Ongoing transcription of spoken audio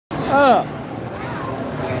Oh.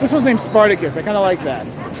 This one's named Spartacus. I kind of like that.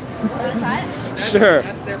 Want to try it? Sure.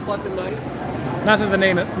 That's their plus and minus. Not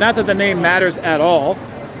that the name matters at all.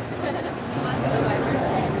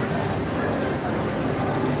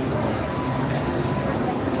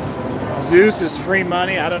 Zeus is free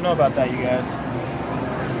money. I don't know about that, you guys.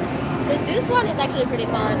 The Zeus one is actually pretty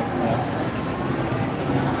fun.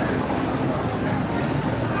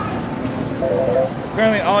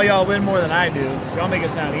 Apparently all y'all win more than I do, so y'all make it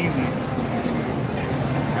sound easy.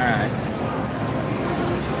 Alright.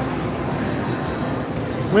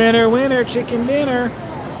 Winner, winner, chicken dinner.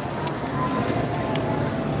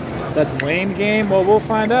 That's a lame game? Well, we'll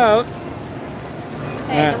find out.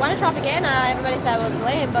 Hey, the one in Tropicana, everybody said it was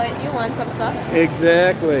lame, but you won some stuff.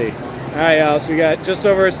 Exactly. Alright, Alice, we got just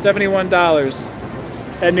over $71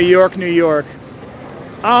 at New York, New York.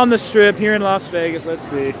 On the Strip here in Las Vegas. Let's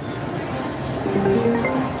see. So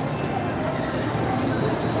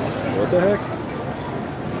what the heck?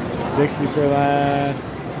 60 per line.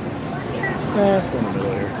 Let's go in the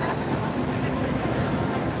middle here.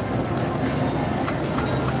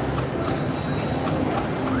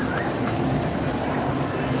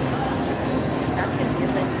 That's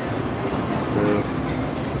confusing.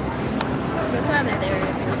 You also have it there.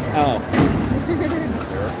 Oh.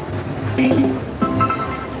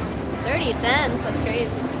 30 cents, that's crazy.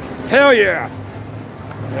 Hell yeah!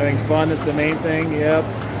 Having fun is the main thing, yep.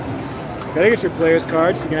 Gotta get your player's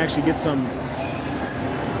card so you can actually get some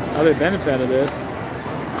other benefit of this.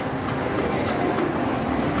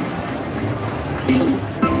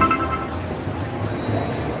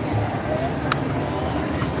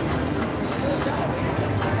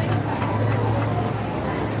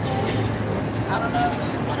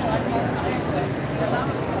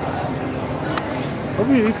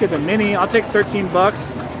 Hopefully at least get the mini. I'll take 13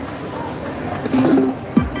 bucks.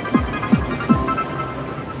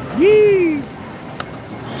 Yee!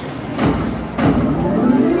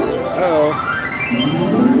 Uh-oh.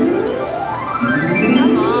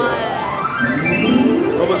 Come on.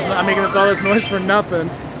 I'm making all this noise for nothing.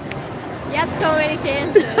 You had so many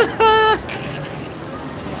chances.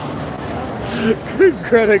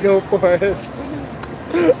 Greta, go for it.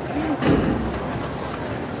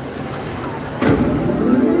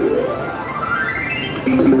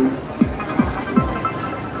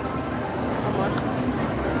 Almost.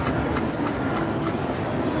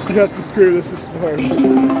 You have to screw this is smart.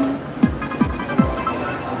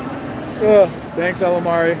 Oh, thanks,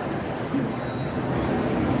 Alamari.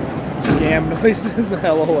 Scam noises,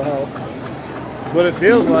 LOL. That's what it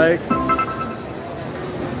feels like. It's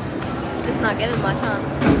not giving much, huh?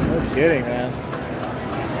 No kidding, man.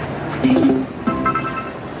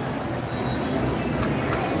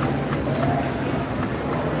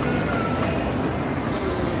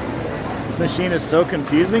 This machine is so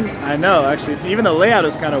confusing. I know, actually. Even the layout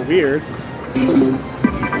is kind of weird.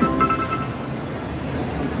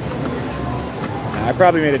 I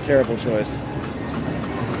probably made a terrible choice.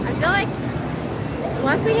 I feel like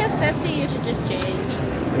once we hit 50, you should just change.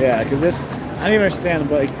 Yeah, because this, I don't even understand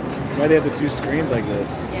like why they have the two screens like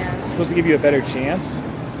this. Yeah. It's supposed to give you a better chance.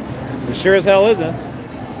 It sure as hell isn't.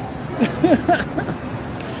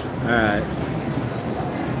 Alright.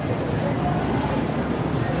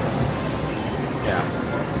 Yeah.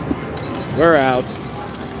 We're out.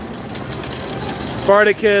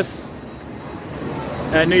 Spartacus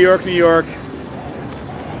at New York, New York.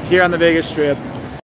 Here on the Vegas Strip.